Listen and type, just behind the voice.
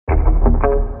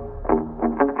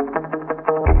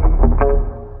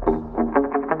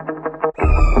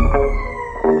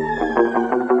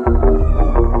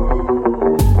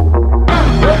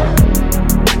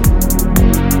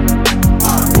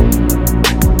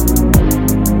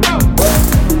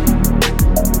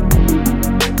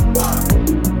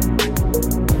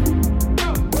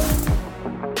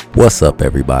What's up,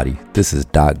 everybody? This is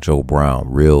Doc Joe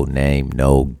Brown, real name,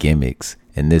 no gimmicks,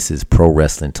 and this is Pro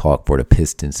Wrestling Talk for the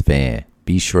Pistons fan.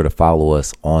 Be sure to follow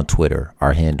us on Twitter.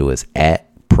 Our handle is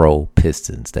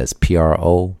 @ProPistons. That's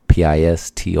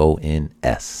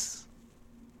PROPISTONS.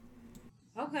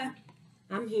 Okay,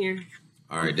 I'm here.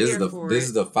 All right, this is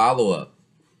the follow up.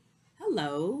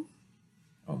 Hello.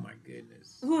 Oh my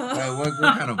goodness! What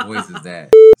kind of voice is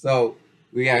that? So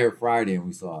we got here Friday and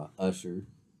we saw Usher.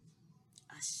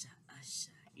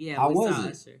 Yeah, How was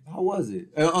it? Usher. How was it?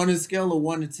 On a scale of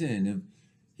 1 to 10, if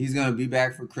he's gonna be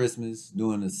back for Christmas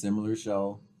doing a similar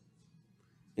show,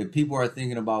 if people are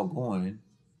thinking about going,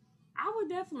 I would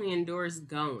definitely endorse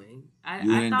going.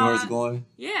 endorse going?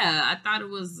 Yeah, I thought it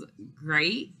was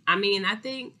great. I mean, I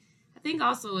think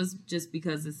also it's just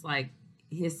because it's like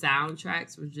his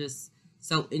soundtracks were just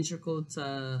so integral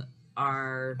to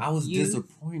our. I was youth.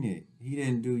 disappointed he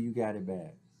didn't do "You Got It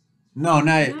Bad." No,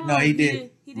 he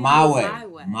did. He My do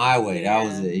way. My way. Yeah. That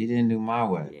was it. He didn't do My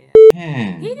Way. Yeah.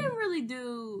 Man. He didn't really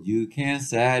do. You can't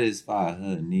satisfy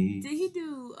her needs. Did he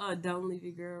do "Don't Leave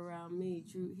Your Girl Around Me"?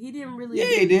 True. He didn't really. Yeah,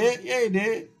 he did. Yeah, he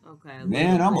did. Okay.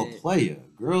 Man, I'm a bit. player.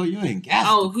 Girl, you ain't got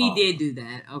Oh, the he car. did do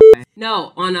that. Okay.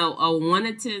 No, on a 1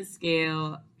 to 10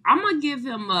 scale, I'm gonna give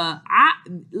him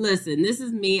listen, this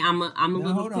is me. I'm a Now,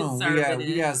 little hold on. conservative.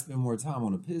 We gotta spend more time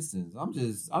on the Pistons. I'm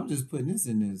just putting this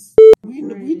in this.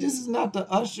 This is not the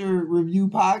Usher review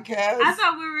podcast. I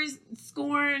thought we were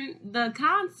scoring the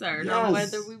concert on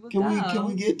whether we would go. Can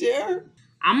we get there?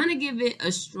 I'm gonna give it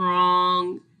a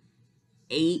strong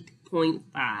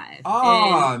 8.5.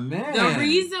 Oh, And man. the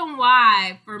reason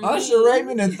why for me, Usher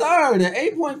Raymond III at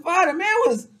 8.5. The man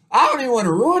was. I don't even want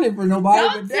to ruin it for nobody,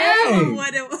 don't but tell dang. him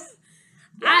what it was.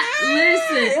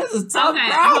 Listen, it's a tough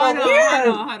crowd hold over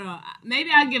here. on. Maybe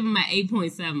I'll give him an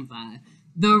 8.75.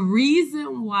 The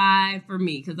reason why for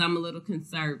me, because I'm a little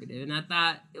conservative, and I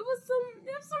thought there was some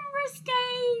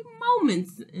risque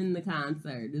moments in the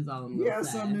concert. Is all I'm He gonna had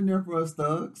say. something in there for us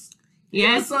thugs.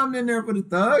 Yes, Something in there for the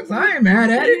thugs. I ain't mad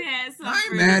at he it. had some I ain't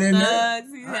for mad the at that.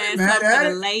 thugs. He I had ain't mad some at for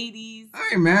it. the ladies. I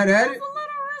ain't mad It at was it. a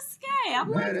little risque. I'm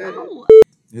Mad like, at it. oh,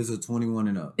 It's a 21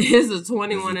 and up. it's a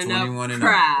 21 and up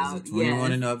crowd. It's a 21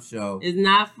 yes. and up show. It's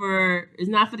not for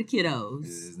the kiddos.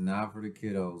 It's not for the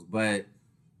kiddos. But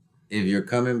if you're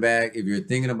coming back, if you're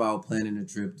thinking about planning a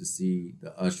trip to see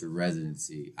the Usher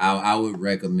residency, I would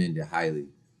recommend it highly.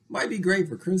 Might be great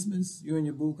for Christmas. You and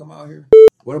your boo come out here.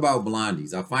 What about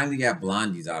Blondies? I finally got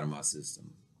Blondies out of my system.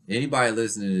 Anybody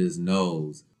listening to this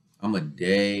knows I don't want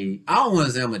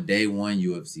to say I'm a day one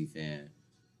UFC fan.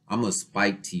 I'm a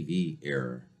Spike TV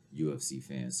era UFC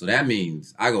fan. So that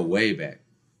means I go way back.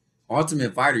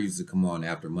 Ultimate Fighter used to come on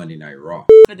after Monday Night Raw.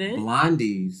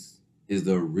 Blondies is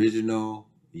the original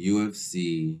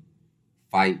UFC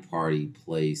fight party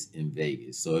place in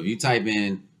Vegas. So if you type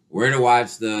in where to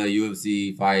watch the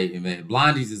UFC fight event,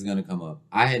 Blondies is going to come up.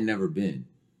 I had never been.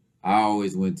 I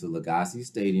always went to Legacy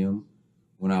Stadium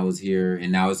when I was here,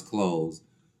 and now it's closed.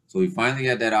 So we finally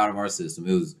got that out of our system.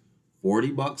 It was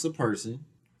 $40 a person.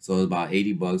 So it was about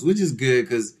 $80, which is good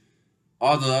because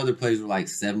all the other places were like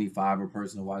 $75 a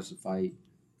person to watch the fight.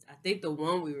 I think the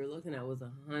one we were looking at was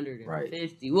 $150. Right.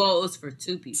 Well, it was for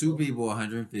two people. Two people,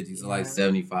 $150, so like Yeah.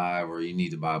 $75, or you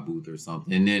need to buy a booth or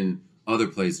something. And then other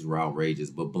places were outrageous.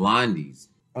 But Blondies,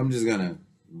 I'm just gonna,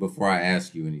 before I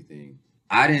ask you anything,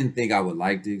 I didn't think I would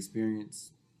like the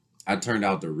experience. I turned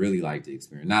out to really like the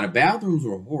experience. Now the bathrooms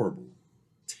were horrible.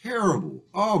 Terrible.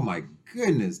 Oh my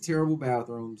goodness, terrible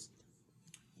bathrooms.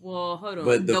 Well, hold on.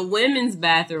 But the women's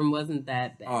bathroom wasn't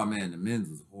that bad. Oh man, the men's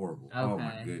was horrible. Okay. Oh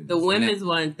my goodness. The women's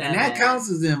wasn't that and bad. that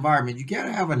counts as the environment. You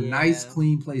gotta have a nice,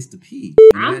 clean place to pee.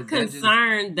 And I'm that just-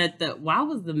 concerned why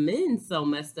was the men so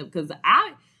messed up? Because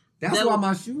That's why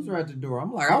my shoes are at the door.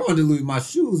 I'm like, I wanted to lose my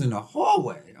shoes in the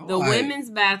hallway. the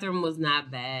women's bathroom was not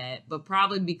bad, but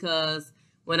probably because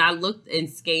when I looked and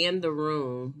scanned the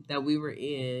room that we were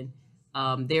in,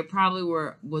 there probably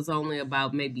was only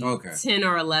about maybe 10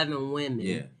 or 11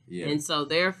 women. Yeah. And so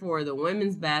therefore the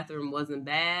women's bathroom wasn't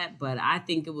bad, but I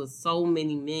think it was so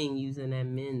many men using that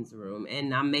men's room,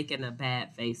 and I'm making a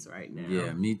bad face right now.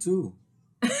 Yeah, me too.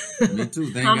 Me too.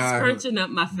 Thank I'm God. scrunching up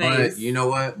my face. But you know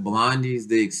what? Blondie's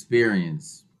the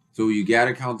experience. So you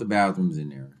gotta count the bathrooms in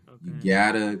there. You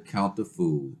gotta count the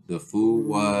food. The food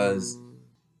was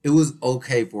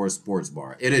okay for a sports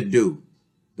bar. It'd do.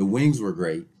 The wings were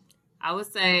great. I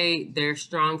would say their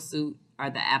strong suit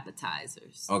are the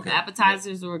appetizers. Okay. The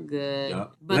appetizers were good.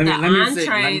 Yep. But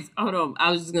hold on.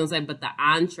 I was just going to say, but the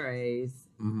entrees,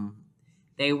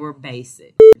 they were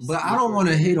basic. But I don't want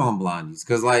to hate on Blondies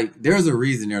because, like, there's a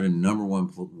reason they're the number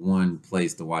one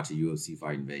place to watch a UFC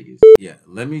fight in Vegas. Yeah,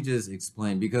 let me just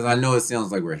explain because I know it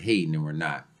sounds like we're hating and we're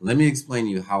not. Let me explain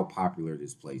to you how popular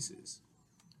this place is.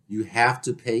 You have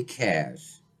to pay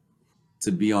cash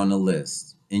to be on the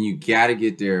list, and you got to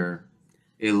get there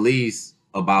at least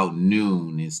about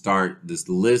noon and start. This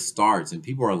list starts, and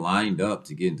people are lined up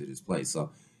to get into this place.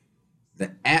 So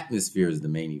the atmosphere is the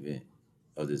main event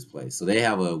of this place. So they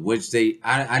have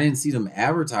I didn't see them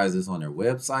advertise this on their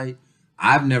website.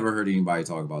 I've never heard anybody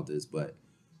talk about this, but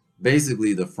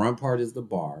basically the front part is the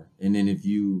bar. And then if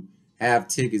you have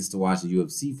tickets to watch a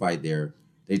UFC fight there,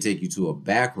 they take you to a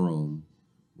back room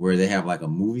where they have like a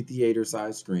movie theater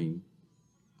size screen.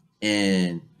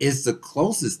 And it's the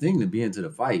closest thing to being to the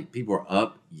fight. People are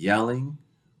up yelling.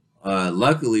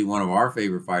 Luckily, one of our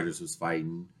favorite fighters was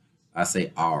fighting. I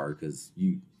say our because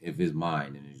if it's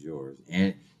mine and it's yours.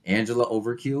 And Angela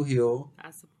Overkill Hill.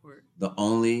 I support. The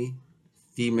only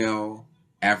female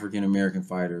African American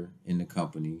fighter in the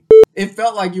company. It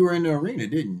felt like you were in the arena,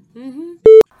 didn't you? Mm-hmm.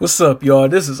 What's up, y'all?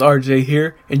 This is RJ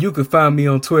here, and you can find me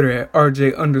on Twitter at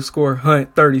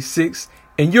RJ_Hunt36.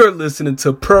 And you're listening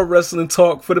to Pro Wrestling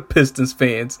Talk for the Pistons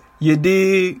fans. You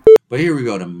dig? But here we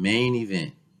go, the main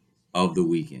event of the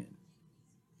weekend.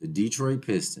 The Detroit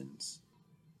Pistons,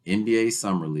 NBA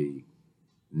Summer League,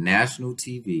 national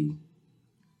TV,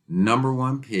 number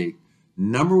one pick,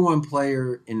 number one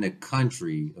player in the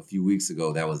country a few weeks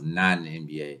ago that was not in the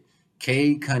NBA.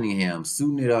 Cade Cunningham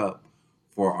suiting it up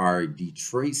for our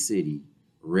Detroit City,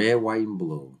 red, white, and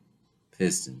blue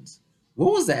Pistons.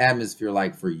 What was the atmosphere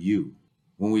like for you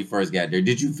when we first got there?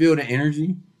 Did you feel the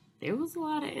energy? There was a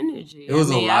lot of energy. It was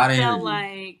a lot of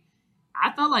energy.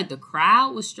 I felt like the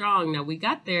crowd was strong. Now, we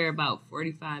got there about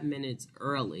 45 minutes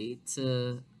early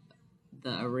to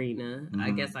the arena. Mm-hmm.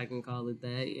 I guess I can call it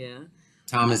that, yeah.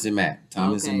 Thomas and Mack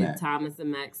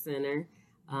Center.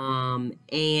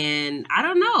 And I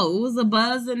don't know. It was a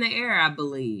buzz in the air, I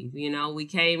believe. You know, we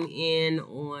came in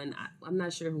on, I'm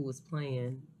not sure who was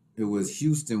playing. It was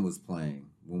Houston was playing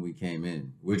when we came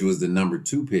in, which was the number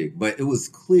 2 pick. But it was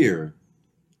clear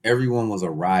everyone was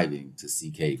arriving to see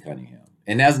Cade Cunningham.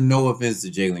 And that's no offense to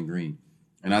Jalen Green.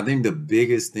 And I think the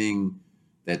biggest thing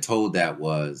that told that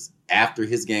was after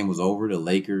his game was over, the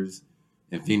Lakers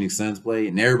and Phoenix Suns played,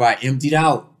 and everybody emptied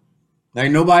out.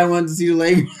 Like, nobody wanted to see the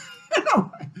Lakers.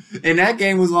 And that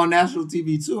game was on national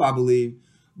TV too, I believe.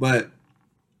 But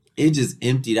it just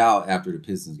emptied out after the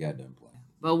Pistons got done playing.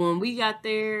 But when we got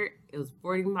there, it was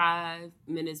 45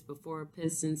 minutes before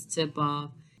Pistons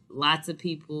tip-off. Lots of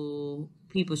people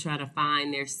trying to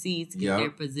find their seats, get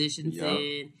their positions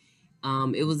in.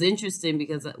 It was interesting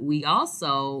because we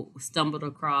also stumbled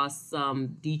across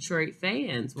some Detroit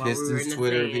fans while Pistons we were in the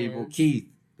Twitter fans. people. Keith,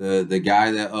 the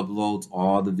guy that uploads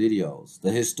all the videos,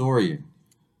 the historian.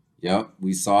 Yep,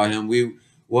 we saw him. We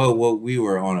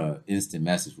were on an instant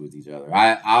message with each other.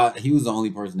 He was the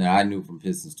only person that I knew from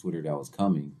Pistons Twitter that was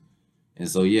coming. And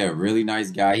so, yeah, really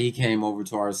nice guy. He came over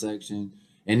to our section.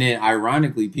 And then,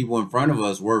 ironically, people in front of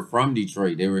us were from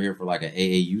Detroit. They were here for like an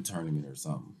AAU tournament or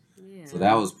something. Yeah. So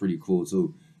that was pretty cool,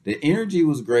 too. The energy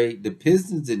was great. The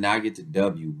Pistons did not get to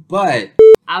W, but...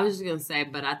 I was just going to say,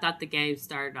 but I thought the game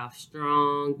started off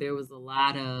strong. There was a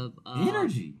lot of...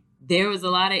 energy. There was a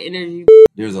lot of energy.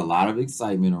 There's a lot of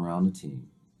excitement around the team.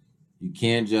 You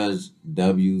can't judge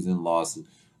W's and losses.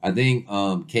 I think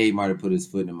Cade might have put his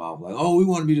foot in the mouth like, oh, we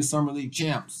want to be the Summer League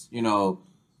champs,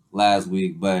 last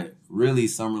week. But really,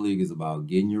 Summer League is about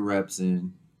getting your reps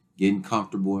in, getting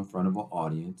comfortable in front of an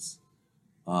audience.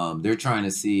 They're trying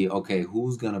to see, okay,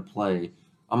 who's going to play,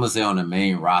 I'm going to say on the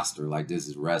main roster, like this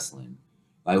is wrestling.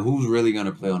 Like, who's really going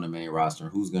to play on the main roster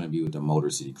and who's going to be with the Motor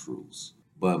City Cruise?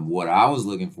 But what I was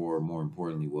looking for, more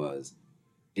importantly,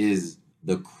 is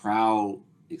the crowd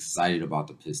excited about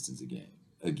the Pistons again?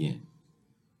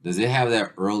 Does it have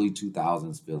that early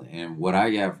 2000s feeling? And what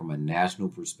I got from a national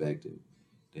perspective,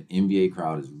 the NBA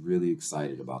crowd is really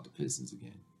excited about the Pistons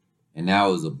again. And that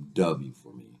was a W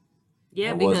for me.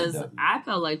 Yeah, because I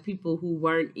felt like people who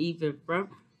weren't even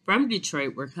from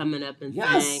Detroit were coming up and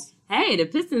saying, hey, the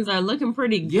Pistons are looking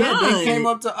pretty good. Yeah, they came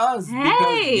up to us.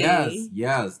 Hey.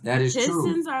 Yes, that is true.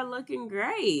 Pistons are looking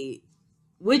great,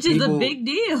 which is a big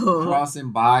deal.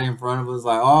 Crossing by in front of us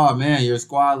like, oh, man, your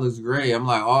squad looks great. I'm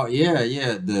like, oh,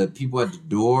 yeah. The people at the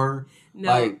door.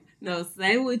 No,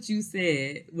 say what you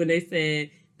said when they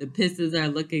said the Pistons are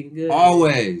looking good.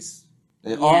 Always.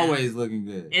 They're always looking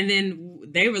good. And then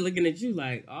they were looking at you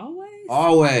like, always?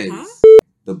 Always. Huh?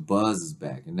 The buzz is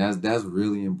back, and that's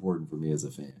really important for me as a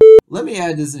fan. Let me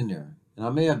add this in there, and I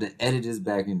may have to edit this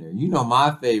back in there.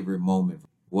 My favorite moment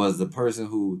was the person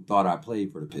who thought I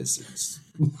played for the Pistons.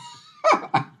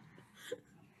 I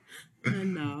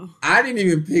know. I didn't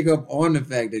even pick up on the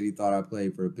fact that he thought I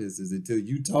played for the Pistons until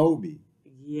you told me.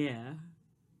 Yeah.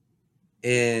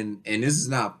 And this is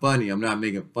not funny. I'm not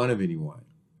making fun of anyone.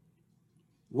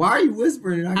 Why are you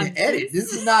whispering? I can edit.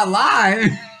 This is not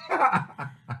live.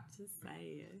 Just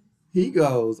saying. He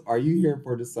goes, "Are you here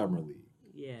for the summer league?"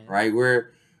 Yeah. Right?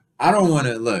 Where I don't want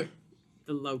to look.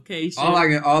 The location. All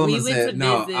I'm gonna went say. to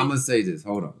No, visit. I'm gonna say this.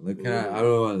 Hold on. Look, I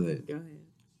don't want to say. Go ahead.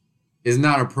 It's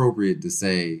not appropriate to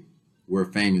say where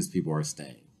famous people are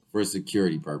staying for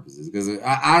security purposes, because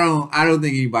I don't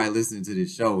think anybody listening to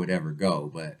this show would ever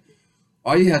go. But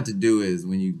all you have to do is,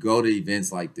 when you go to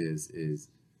events like this, is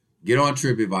get on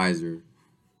TripAdvisor,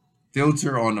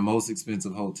 filter on the most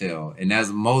expensive hotel, and that's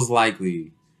most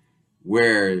likely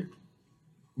where,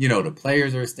 you know, the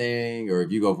players are staying, or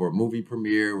if you go for a movie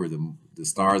premiere where the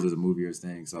stars of the movie are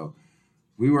staying. So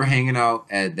we were hanging out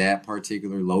at that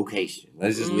particular location.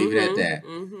 Let's just leave it at that.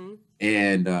 Mm-hmm.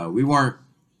 And we were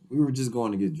just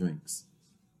going to get drinks.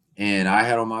 And I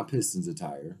had on my Pistons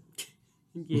attire.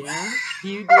 Yeah,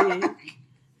 you did.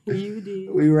 You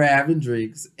did. We were having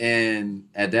drinks, and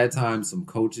at that time, some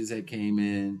coaches had came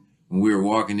in. When we were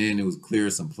walking in, it was clear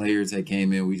some players had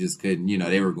came in. We just couldn't, you know,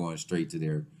 they were going straight to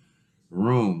their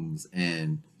rooms.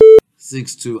 And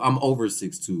 6'2", I'm over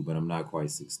 6'2", but I'm not quite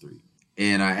 6'3".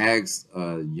 And I asked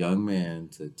a young man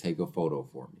to take a photo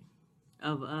for me.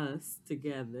 Of us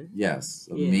together. Yes,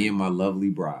 of Yeah. me and my lovely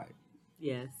bride.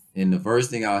 Yes. And the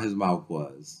first thing out of his mouth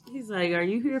was, He's like, "Are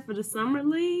you here for the summer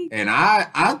league?" and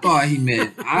I thought he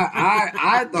meant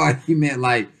I thought he meant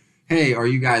like, "Hey, are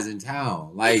you guys in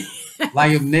town?" Like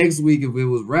if next week, if it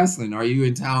was wrestling, are you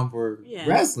in town for Yeah.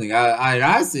 wrestling?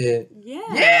 I said, Yeah.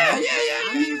 yeah.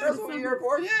 I'm here for That's the what we're summer. here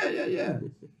for. Yeah.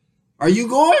 Are you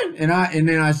going? And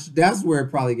then that's where it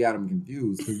probably got him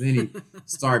confused, because then he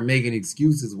started making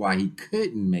excuses why he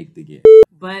couldn't make the game.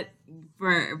 But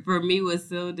for me, what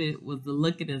sealed it was the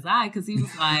look in his eye, because he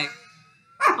was like,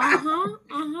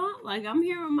 like, I'm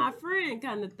here with my friend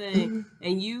kind of thing.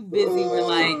 And you busy were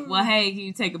like, "Well, hey, can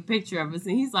you take a picture of us?"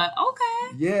 And he's like,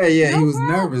 "Okay." Yeah, No he was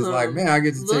nervous. problem. Like, man, I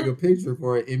get to take a Look. picture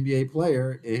for an NBA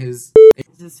player in his.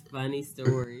 Just funny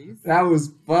stories. That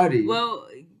was funny. Well,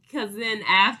 because then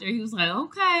after he was like,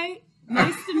 "Okay,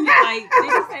 nice to meet." Like, did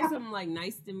he say something like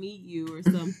 "nice to meet you" or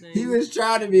something? He was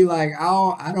trying to be like,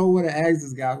 I don't want to ask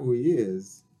this guy who he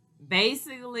is.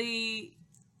 Basically,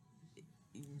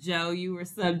 Joe, you were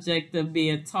subject of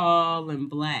being tall and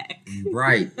black.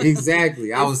 Right,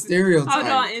 exactly. I was stereotyped. Hold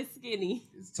on, and skinny.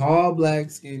 It's tall,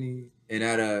 black, skinny, and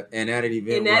at an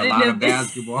event where a lot of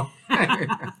basketball.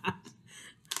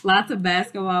 Lots of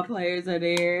basketball players are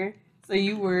there. So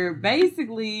you were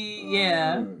basically,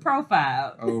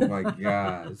 profiled. Oh my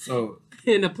God. So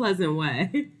In a pleasant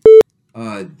way.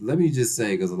 let me just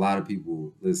say, because a lot of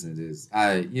people listen to this,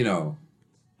 I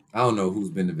don't know who's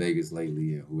been to Vegas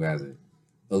lately and who hasn't.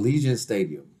 Allegiant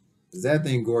Stadium. Is that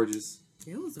thing gorgeous?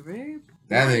 It was very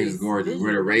That thing nice is gorgeous.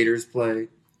 Where the visual. Raiders play.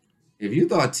 If you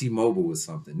thought T-Mobile was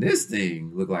something, this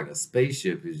thing looked like a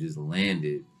spaceship has just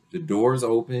landed. The doors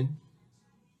open.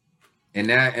 And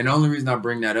the only reason I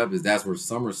bring that up is that's where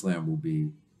SummerSlam will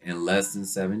be in less than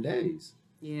 7 days.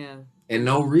 Yeah. And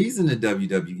no reason the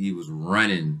WWE was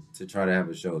running to try to have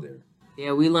a show there.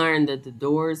 Yeah, we learned that the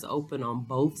doors open on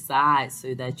both sides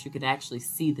so that you could actually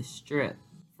see the strip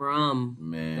from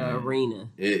the arena.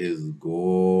 It is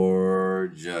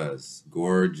gorgeous.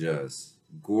 Gorgeous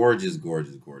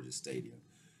stadium.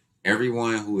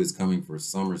 Everyone who is coming for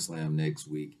SummerSlam next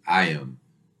week, I am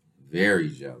very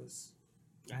jealous.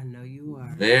 I know you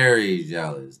are. Very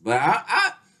jealous. But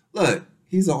I look,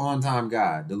 he's an on-time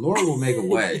guy. The Lord will make a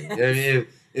way. if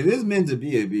it's meant to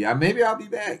be, it'll be. Maybe I'll be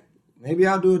back. Maybe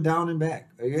I'll do a down and back.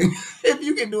 Okay? If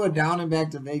you can do a down and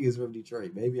back to Vegas from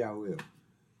Detroit, maybe I will.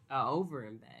 Over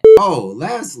and back. Oh,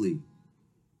 lastly,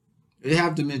 we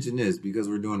have to mention this because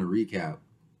we're doing a recap.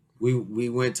 We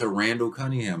went to Randall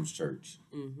Cunningham's church.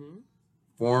 Mm-hmm.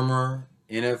 Former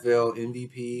NFL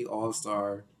MVP,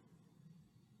 All-Star.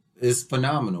 It's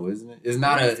phenomenal, isn't it? It's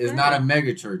not a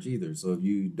mega church either. So if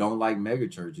you don't like mega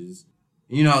churches,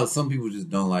 some people just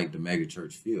don't like the mega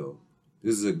church feel.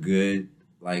 This is a good,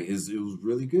 it was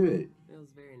really good. It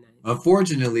was very nice.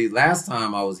 Unfortunately, last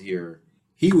time I was here,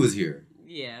 he was here.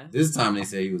 Yeah. This time they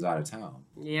say he was out of town.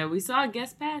 Yeah, we saw a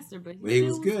guest pastor, but He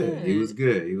was good. He was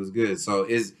good. So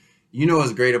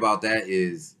what's great about that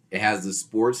is it has the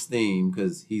sports theme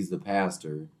because he's the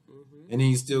pastor, and then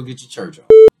you still get your church off.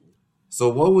 So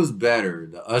what was better,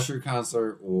 the Usher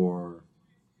concert or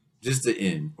just the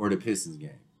end or the Pistons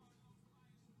game?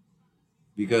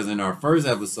 Because in our first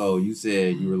episode, you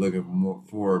said you were looking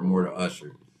for more to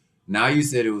Usher. Now you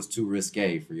said it was too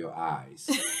risque for your eyes.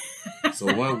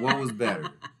 So what was better?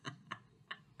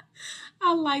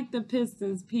 I like the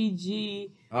Pistons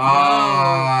PG. Oh,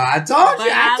 I told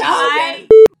you.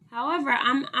 However,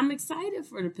 I'm excited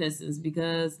for the Pistons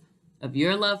because of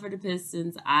your love for the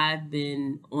Pistons. I've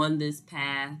been on this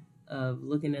path of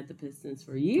looking at the Pistons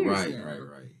for years now.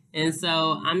 Right. And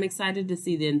so I'm excited to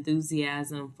see the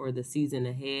enthusiasm for the season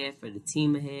ahead, for the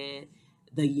team ahead,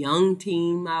 the young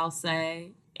team, I'll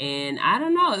say. And I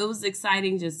don't know, it was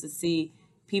exciting just to see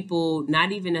people,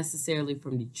 not even necessarily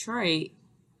from Detroit,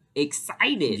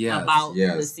 excited about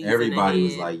the season Everybody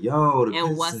ahead was like, yo, the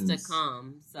and Pistons. What's to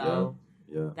come. So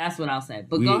that's what I'll say.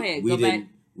 But go ahead, go back.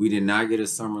 We did not get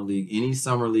any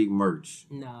summer league merch.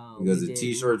 No, because the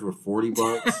t-shirts were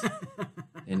 $40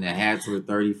 and the hats were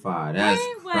 $35. That's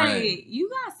wait, you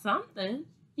got something.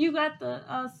 You got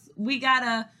we got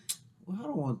a. Well, I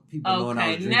don't want people knowing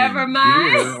I was drinking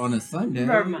beer on a Sunday.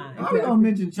 Never mind. I don't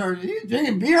mention church. You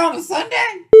drinking beer on a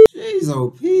Sunday? Jeez,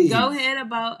 OP. Go ahead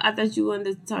I thought you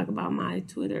wanted to talk about my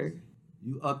Twitter.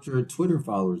 You upped your Twitter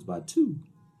followers by 2.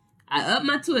 I upped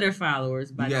my Twitter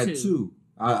followers by 2. You got 2.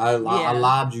 I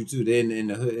lobbed you too. Then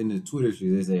in the Twitter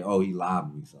street, they say, "Oh, he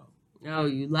lobbed me some." Oh,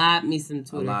 you lobbed me some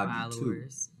Twitter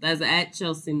followers. That's at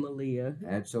Chelsea Malia.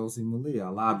 At Chelsea Malia, I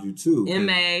lobbed you too.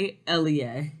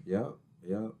 Malea. Yep.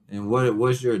 And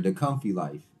what's your The Comfy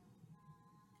Life?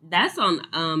 That's on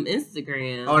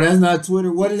Instagram. Oh, that's not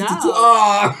Twitter. What is the Twitter?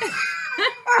 Oh,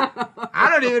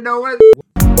 I don't even know what.